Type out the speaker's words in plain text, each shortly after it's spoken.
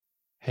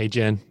Hey,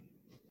 Jen,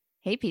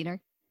 Hey, Peter.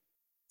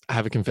 I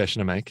have a confession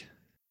to make.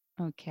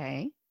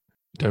 Okay.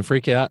 Don't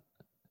freak out.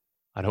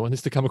 I don't want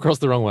this to come across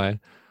the wrong way,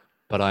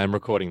 but I am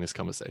recording this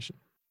conversation.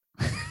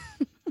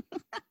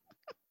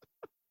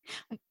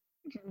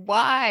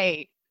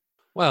 Why?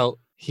 Well,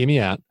 hear me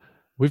out.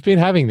 We've been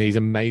having these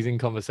amazing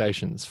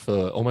conversations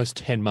for almost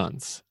 10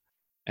 months.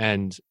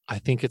 And I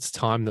think it's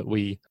time that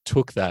we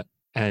took that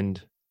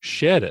and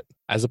shared it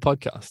as a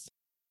podcast.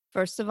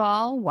 First of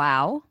all,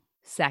 wow.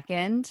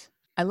 Second,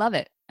 I love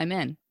it. I'm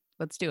in.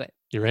 Let's do it.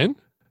 You're in?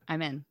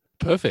 I'm in.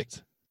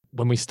 Perfect.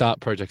 When we start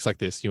projects like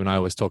this, you and I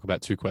always talk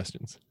about two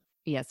questions.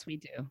 Yes, we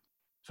do.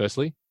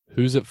 Firstly,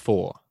 who's it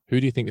for? Who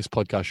do you think this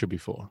podcast should be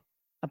for?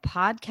 A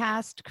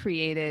podcast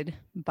created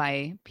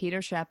by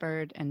Peter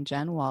Shepard and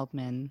Jen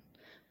Waldman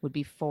would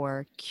be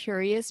for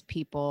curious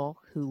people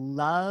who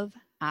love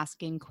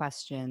asking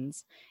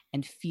questions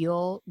and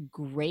feel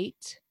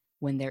great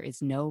when there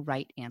is no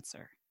right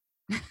answer.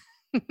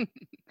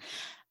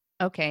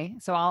 Okay,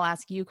 so I'll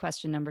ask you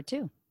question number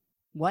 2.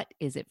 What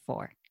is it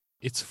for?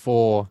 It's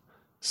for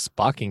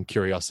sparking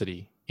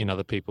curiosity in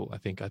other people. I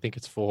think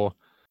it's for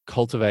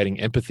cultivating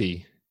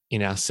empathy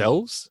in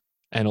ourselves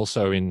and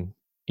also in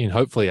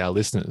hopefully our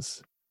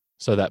listeners,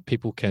 so that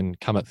people can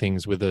come at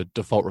things with a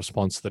default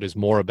response that is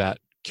more about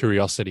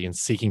curiosity and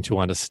seeking to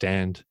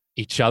understand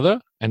each other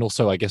and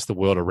also, I guess, the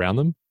world around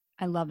them.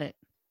 I love it.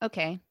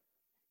 Okay.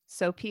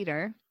 So,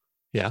 Peter,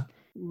 Yeah.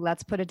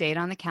 let's put a date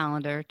on the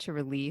calendar to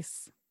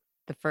release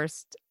the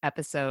first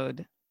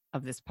episode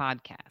of this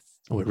podcast.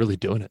 Oh, we're really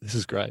doing it. This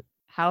is great.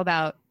 How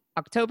about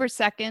October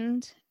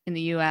 2nd in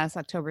the US,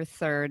 October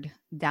 3rd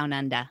down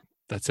under?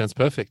 That sounds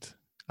perfect.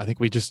 I think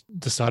we just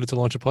decided to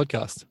launch a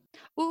podcast.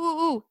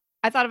 Ooh,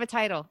 I thought of a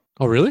title.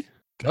 Oh, really?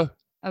 Go.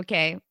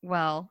 Okay,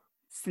 well,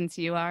 since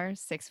you are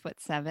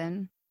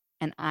 6'7"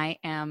 and I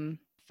am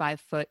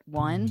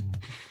 5'1",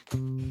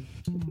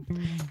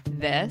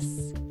 this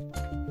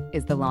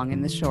is the long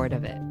and the short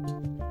of it.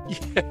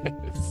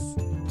 Yes.